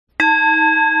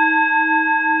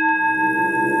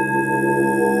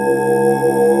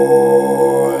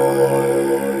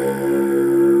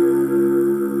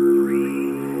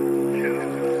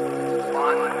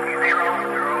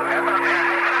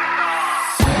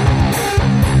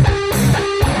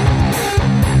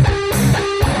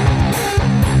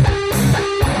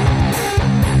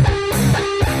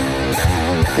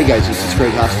Hey guys, this is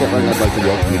Craig Hostetler, and I'd like to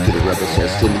welcome you to the Rebel Soul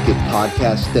Syndicate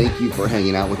podcast. Thank you for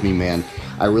hanging out with me, man.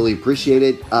 I really appreciate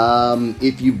it.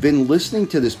 If you've been listening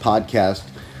to this podcast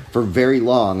for very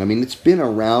long, I mean, it's been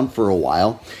around for a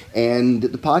while, and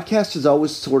the podcast has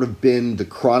always sort of been the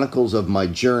chronicles of my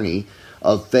journey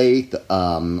of faith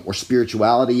or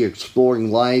spirituality,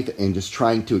 exploring life, and just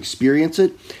trying to experience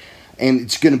it. And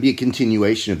it's going to be a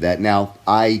continuation of that. Now,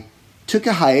 I took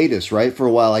a hiatus, right, for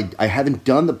a while. I haven't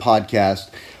done the podcast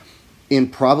in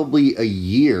probably a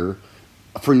year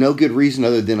for no good reason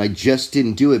other than I just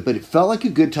didn't do it. But it felt like a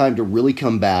good time to really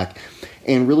come back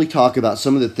and really talk about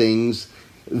some of the things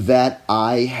that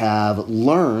I have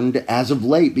learned as of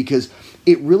late, because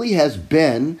it really has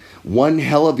been one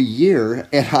hell of a year.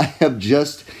 And I have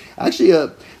just, actually,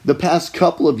 the past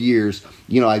couple of years,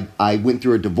 I went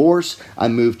through a divorce. I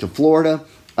moved to Florida.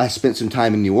 I spent some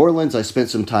time in New Orleans. I spent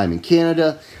some time in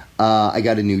Canada. I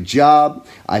got a new job.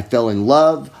 I fell in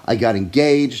love. I got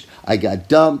engaged. I got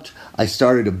dumped. I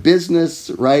started a business,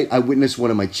 right? I witnessed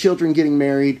one of my children getting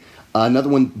married. Another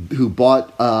one who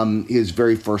bought his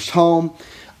very first home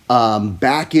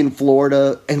back in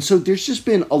Florida. And so there's just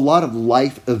been a lot of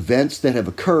life events that have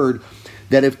occurred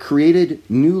that have created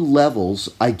new levels,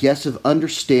 I guess, of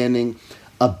understanding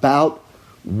about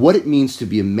what it means to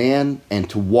be a man and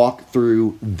to walk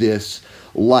through this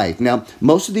life. Now,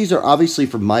 most of these are obviously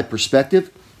from my perspective.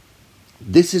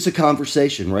 This is a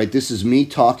conversation, right? This is me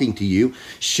talking to you,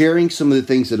 sharing some of the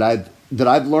things that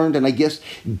I've learned and I guess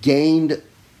gained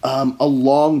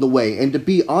along the way. And to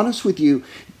be honest with you,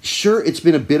 sure, it's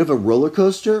been a bit of a roller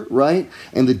coaster, right?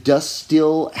 And the dust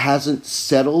still hasn't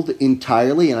settled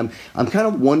entirely. And I'm kind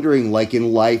of wondering, like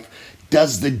in life,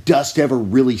 does the dust ever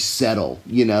really settle,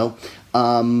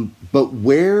 But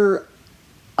where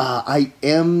I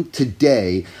am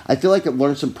today, I feel like I've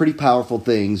learned some pretty powerful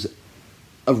things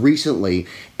recently,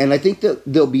 and I think that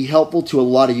they'll be helpful to a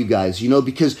lot of you guys,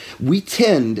 because we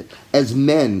tend as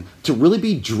men to really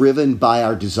be driven by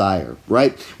our desire,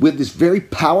 right? We have this very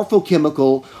powerful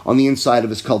chemical on the inside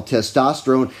of us called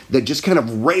testosterone that just kind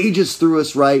of rages through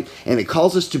us, right? And it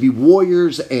calls us to be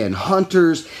warriors and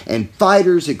hunters and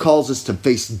fighters. It calls us to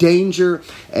face danger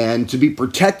and to be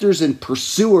protectors and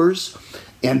pursuers.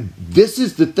 And this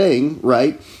is the thing,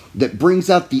 right, that brings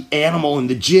out the animal in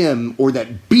the gym or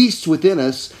that beast within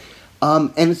us.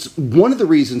 And it's one of the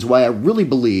reasons why I really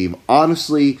believe,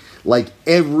 honestly, like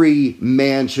every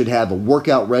man should have a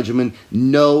workout regimen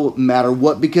no matter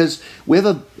what, because we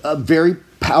have a very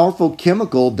powerful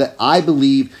chemical that I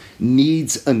believe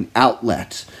needs an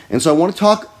outlet. And so I want to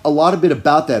talk a bit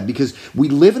about that, because we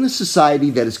live in a society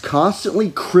that is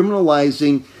constantly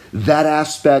criminalizing that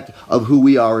aspect of who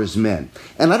we are as men.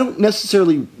 And I don't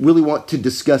necessarily really want to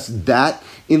discuss that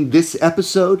in this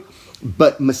episode,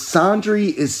 but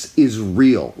misandry is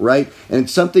real, right? And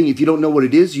it's something, if you don't know what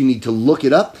it is, you need to look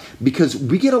it up, because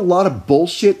we get a lot of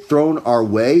bullshit thrown our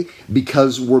way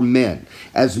because we're men.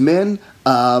 As men,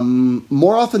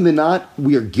 more often than not,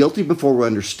 we are guilty before we're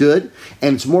understood,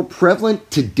 and it's more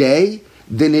prevalent today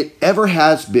than it ever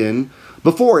has been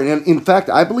before. And in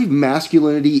fact, I believe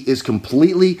masculinity is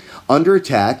completely under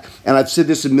attack. And I've said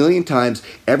this a million times.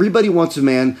 Everybody wants a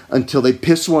man until they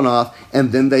piss one off,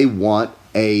 and then they want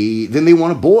a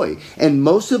boy. And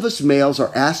most of us males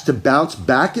are asked to bounce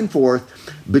back and forth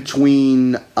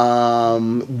between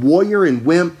warrior and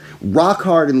wimp, rock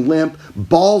hard and limp,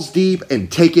 balls deep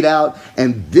and take it out.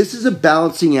 And this is a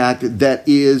balancing act that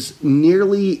is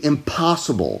nearly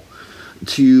impossible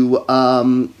to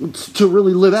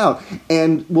really live out.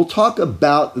 And we'll talk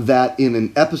about that in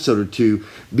an episode or two,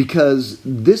 because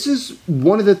this is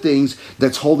one of the things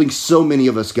that's holding so many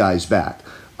of us guys back.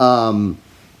 And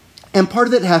part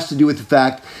of it has to do with the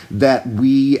fact that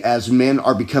we as men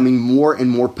are becoming more and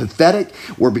more pathetic.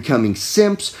 We're becoming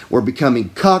simps. We're becoming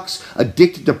cucks,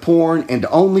 addicted to porn and to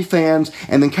OnlyFans,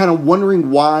 and then kind of wondering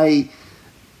why.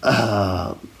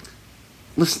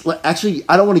 Actually,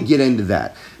 I don't want to get into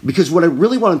that, because what I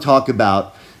really want to talk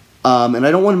about, and I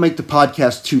don't want to make the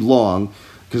podcast too long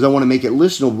because I want to make it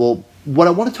listenable. What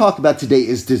I want to talk about today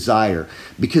is desire,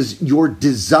 because your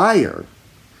desire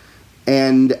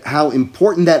and how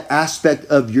important that aspect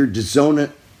of your persona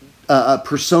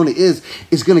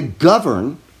is going to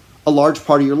govern a large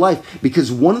part of your life.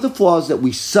 Because one of the flaws that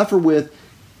we suffer with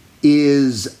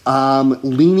is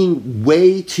leaning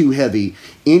way too heavy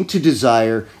into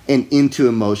desire and into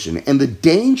emotion. And the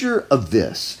danger of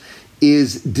this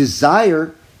is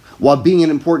desire, while being an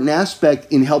important aspect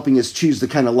in helping us choose the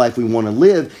kind of life we want to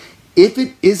live, if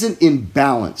it isn't in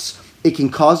balance, it can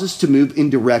cause us to move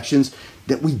in directions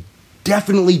that we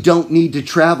definitely don't need to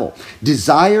travel.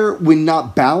 Desire, when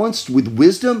not balanced with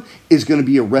wisdom, is going to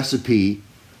be a recipe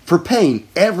for pain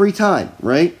every time,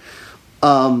 right?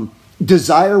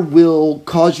 Desire will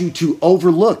cause you to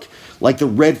overlook like the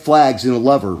red flags in a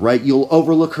lover, right? You'll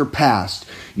overlook her past.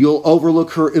 You'll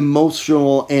overlook her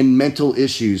emotional and mental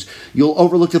issues. You'll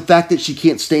overlook the fact that she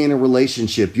can't stay in a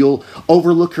relationship. You'll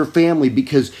overlook her family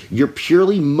because you're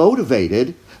purely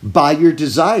motivated by your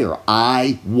desire.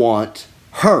 I want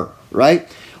her,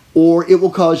 right? Or it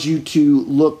will cause you to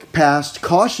look past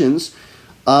cautions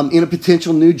in a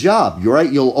potential new job, right?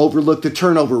 You'll overlook the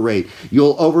turnover rate.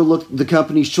 You'll overlook the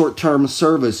company's short-term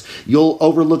service. You'll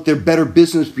overlook their Better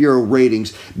Business Bureau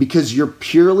ratings because you're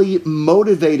purely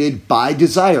motivated by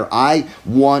desire. I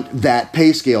want that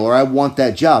pay scale, or I want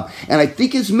that job. And I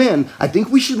think as men, I think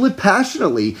we should live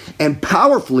passionately and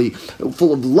powerfully,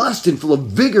 full of lust and full of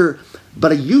vigor.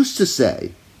 But I used to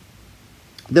say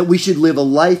that we should live a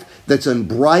life that's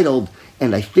unbridled,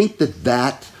 and I think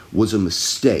that was a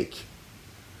mistake.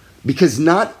 Because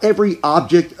not every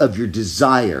object of your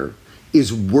desire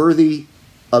is worthy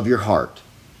of your heart.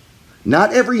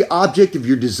 Not every object of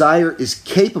your desire is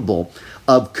capable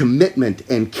of commitment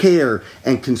and care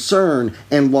and concern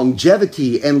and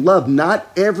longevity and love. Not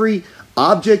every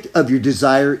object of your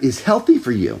desire is healthy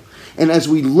for you. And as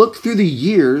we look through the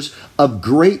years of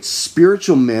great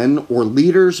spiritual men or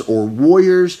leaders or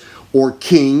warriors or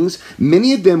kings,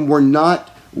 many of them were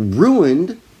not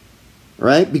ruined,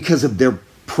 right, because of their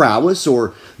prowess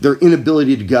or their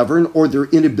inability to govern or their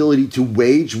inability to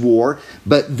wage war,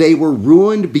 but they were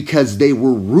ruined because they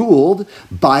were ruled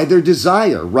by their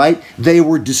desire, right? They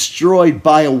were destroyed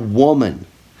by a woman.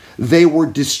 They were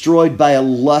destroyed by a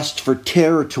lust for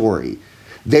territory.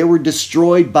 They were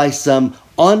destroyed by some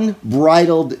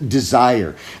unbridled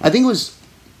desire. I think it was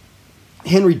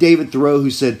Henry David Thoreau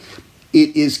who said,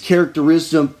 it is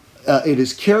characteristic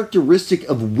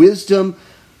of wisdom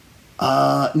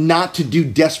not to do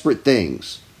desperate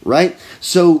things, right?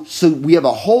 So we have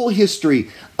a whole history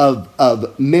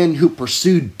of men who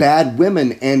pursued bad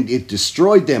women and it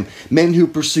destroyed them. Men who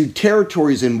pursued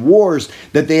territories and wars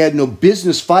that they had no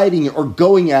business fighting or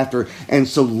going after. And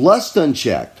so lust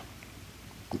unchecked,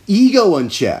 ego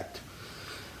unchecked,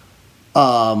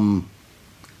 caused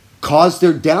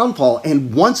their downfall.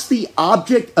 And once the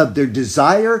object of their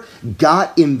desire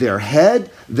got in their head,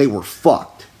 they were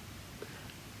fucked.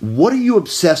 What are you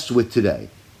obsessed with today?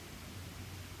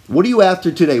 What are you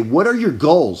after today? What are your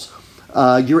goals,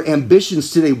 your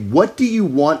ambitions today? What do you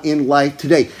want in life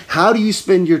today? How do you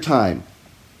spend your time?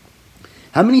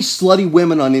 How many slutty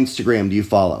women on Instagram do you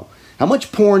follow? How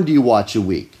much porn do you watch a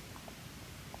week?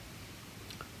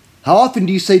 How often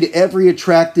do you say to every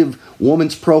attractive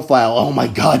woman's profile, oh my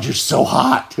God, you're so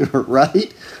hot,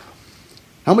 right?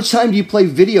 How much time do you play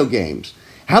video games?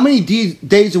 How many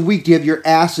days a week do you have your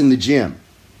ass in the gym?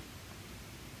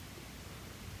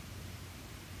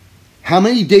 How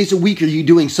many days a week are you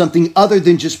doing something other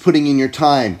than just putting in your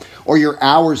time or your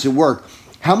hours at work?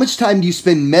 How much time do you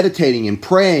spend meditating and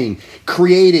praying,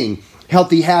 creating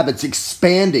healthy habits,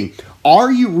 expanding?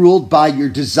 Are you ruled by your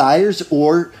desires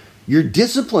or your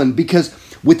discipline? Because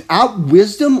without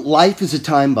wisdom, life is a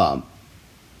time bomb.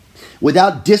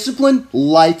 Without discipline,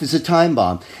 life is a time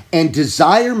bomb. And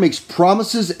desire makes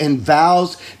promises and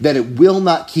vows that it will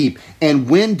not keep. And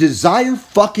when desire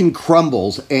fucking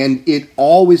crumbles, and it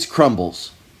always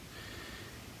crumbles,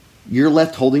 you're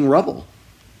left holding rubble.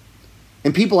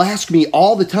 And people ask me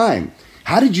all the time,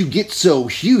 how did you get so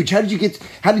huge? How did you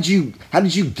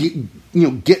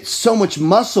get so much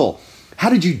muscle? How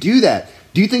did you do that?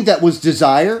 Do you think that was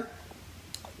desire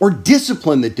or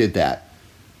discipline that did that?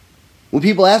 When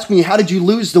people ask me, how did you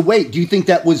lose the weight? Do you think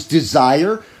that was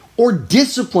desire or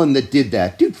discipline that did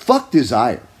that? Dude, fuck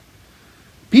desire.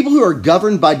 People who are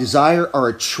governed by desire are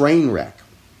a train wreck.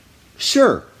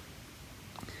 Sure.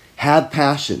 Have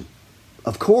passion.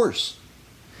 Of course.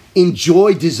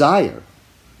 Enjoy desire.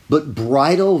 But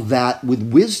bridle that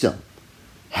with wisdom.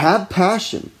 Have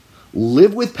passion.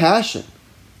 Live with passion.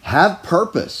 Have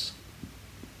purpose.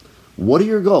 What are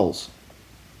your goals?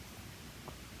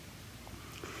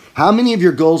 How many of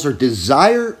your goals are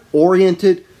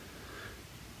desire-oriented,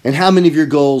 and how many of your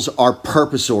goals are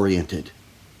purpose-oriented?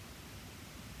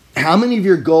 How many of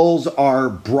your goals are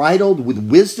bridled with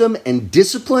wisdom and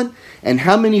discipline, and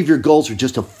how many of your goals are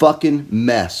just a fucking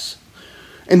mess?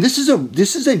 And this is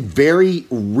a very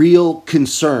real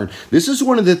concern. This is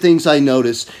one of the things I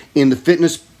notice in the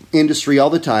fitness industry all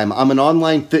the time. I'm an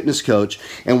online fitness coach,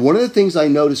 and one of the things I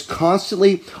notice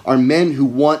constantly are men who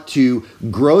want to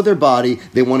grow their body,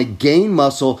 they want to gain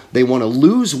muscle, they want to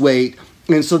lose weight,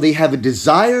 And so they have a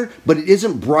desire, but it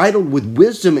isn't bridled with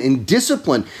wisdom and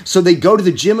discipline. So they go to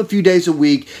the gym a few days a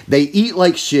week. They eat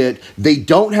like shit. They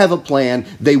don't have a plan.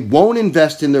 They won't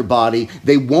invest in their body.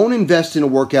 They won't invest in a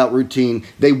workout routine.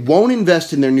 They won't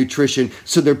invest in their nutrition.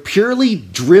 So they're purely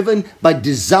driven by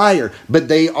desire, but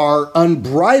they are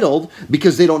unbridled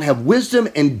because they don't have wisdom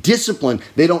and discipline.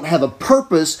 They don't have a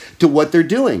purpose to what they're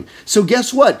doing. So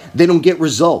guess what? They don't get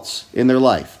results in their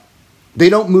life. They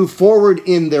don't move forward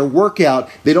in their workout.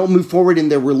 They don't move forward in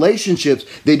their relationships.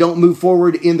 They don't move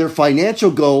forward in their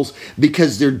financial goals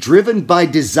because they're driven by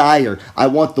desire. I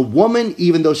want the woman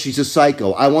even though she's a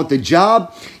psycho. I want the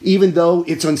job even though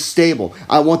it's unstable.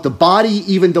 I want the body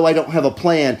even though I don't have a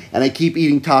plan and I keep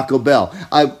eating Taco Bell.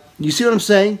 You see what I'm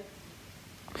saying?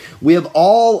 We have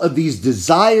all of these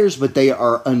desires, but they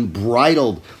are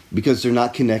unbridled because they're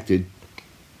not connected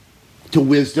to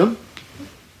wisdom.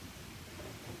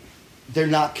 They're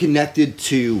not connected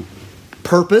to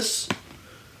purpose.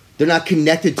 They're not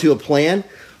connected to a plan.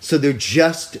 So they're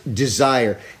just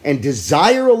desire. And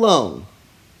desire alone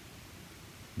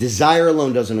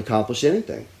doesn't accomplish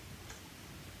anything.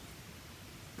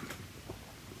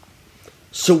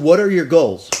 So what are your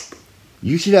goals?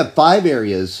 You should have 5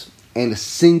 areas and a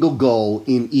single goal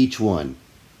in each one.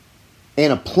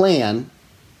 And a plan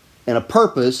and a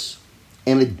purpose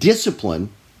and a discipline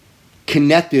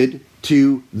connected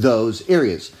to those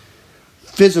areas.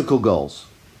 Physical goals.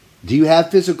 Do you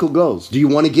have physical goals? Do you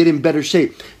want to get in better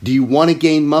shape? Do you want to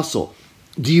gain muscle?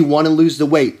 Do you want to lose the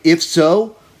weight? If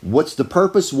so, what's the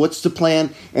purpose? What's the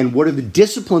plan? And what are the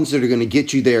disciplines that are going to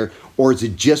get you there? Or is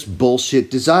it just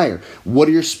bullshit desire? What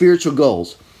are your spiritual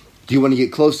goals? Do you want to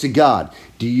get close to God?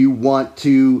 Do you want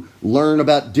to learn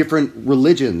about different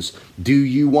religions? Do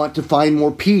you want to find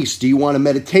more peace? Do you want a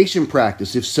meditation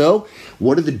practice? If so,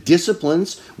 what are the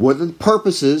disciplines? What are the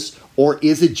purposes? Or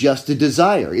is it just a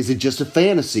desire? Is it just a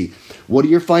fantasy? What are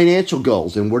your financial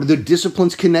goals? And what are the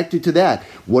disciplines connected to that?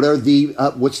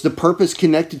 What's the purpose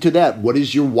connected to that? What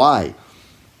is your why?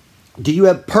 Do you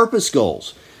have purpose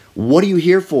goals? What are you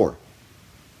here for?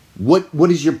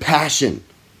 What is your passion?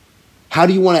 How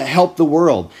do you want to help the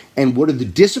world? And what are the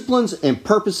disciplines and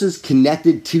purposes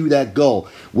connected to that goal?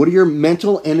 What are your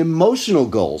mental and emotional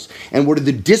goals? And what are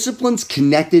the disciplines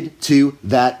connected to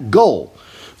that goal?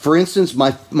 For instance,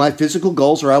 my physical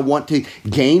goals are I want to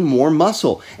gain more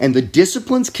muscle. And the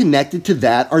disciplines connected to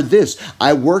that are this.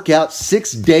 I work out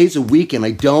 6 days a week and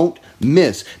I don't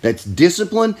miss. That's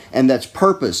discipline and that's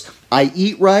purpose. I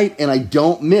eat right and I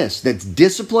don't miss. That's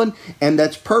discipline and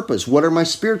that's purpose. What are my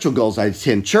spiritual goals? I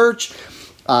attend church.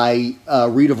 I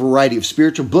read a variety of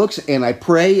spiritual books and I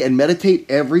pray and meditate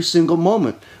every single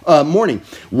morning.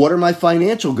 What are my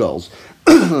financial goals?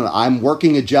 I'm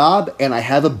working a job and I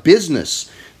have a business.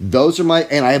 And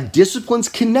I have disciplines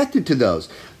connected to those.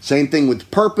 Same thing with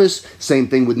purpose, same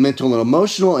thing with mental and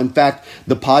emotional. In fact,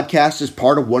 the podcast is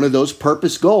part of one of those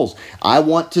purpose goals. I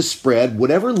want to spread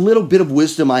whatever little bit of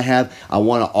wisdom I have. I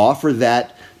want to offer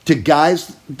that to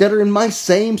guys that are in my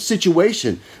same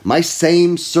situation, my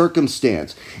same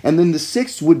circumstance. And then the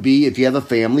 6th would be, if you have a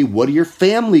family, what are your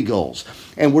family goals?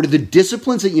 And what are the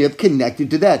disciplines that you have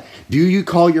connected to that? Do you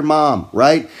call your mom,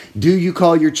 right? Do you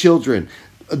call your children?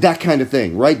 That kind of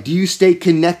thing, right? Do you stay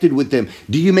connected with them?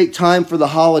 Do you make time for the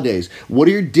holidays? What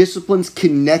are your disciplines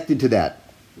connected to that?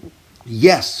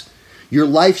 Yes, your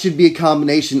life should be a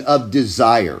combination of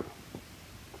desire.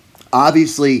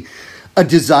 Obviously, a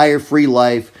desire-free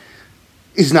life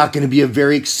is not going to be a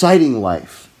very exciting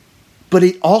life. But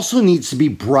it also needs to be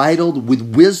bridled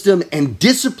with wisdom and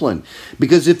discipline.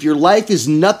 Because if your life is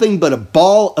nothing but a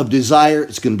ball of desire,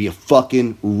 it's going to be a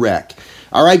fucking wreck.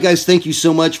 All right, guys, thank you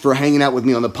so much for hanging out with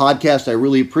me on the podcast. I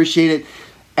really appreciate it.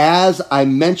 As I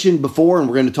mentioned before, and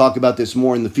we're going to talk about this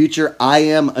more in the future, I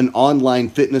am an online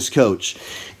fitness coach.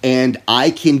 And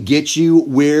I can get you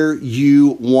where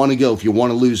you want to go. If you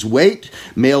want to lose weight,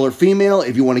 male or female,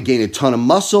 if you want to gain a ton of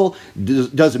muscle,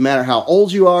 doesn't matter how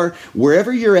old you are,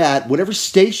 wherever you're at, whatever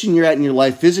station you're at in your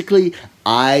life physically,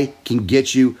 I can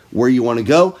get you where you want to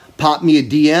go. Pop me a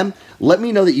DM. Let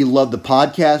me know that you love the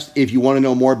podcast. If you want to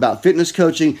know more about fitness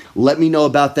coaching, let me know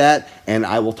about that. And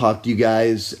I will talk to you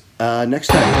guys next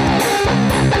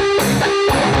time.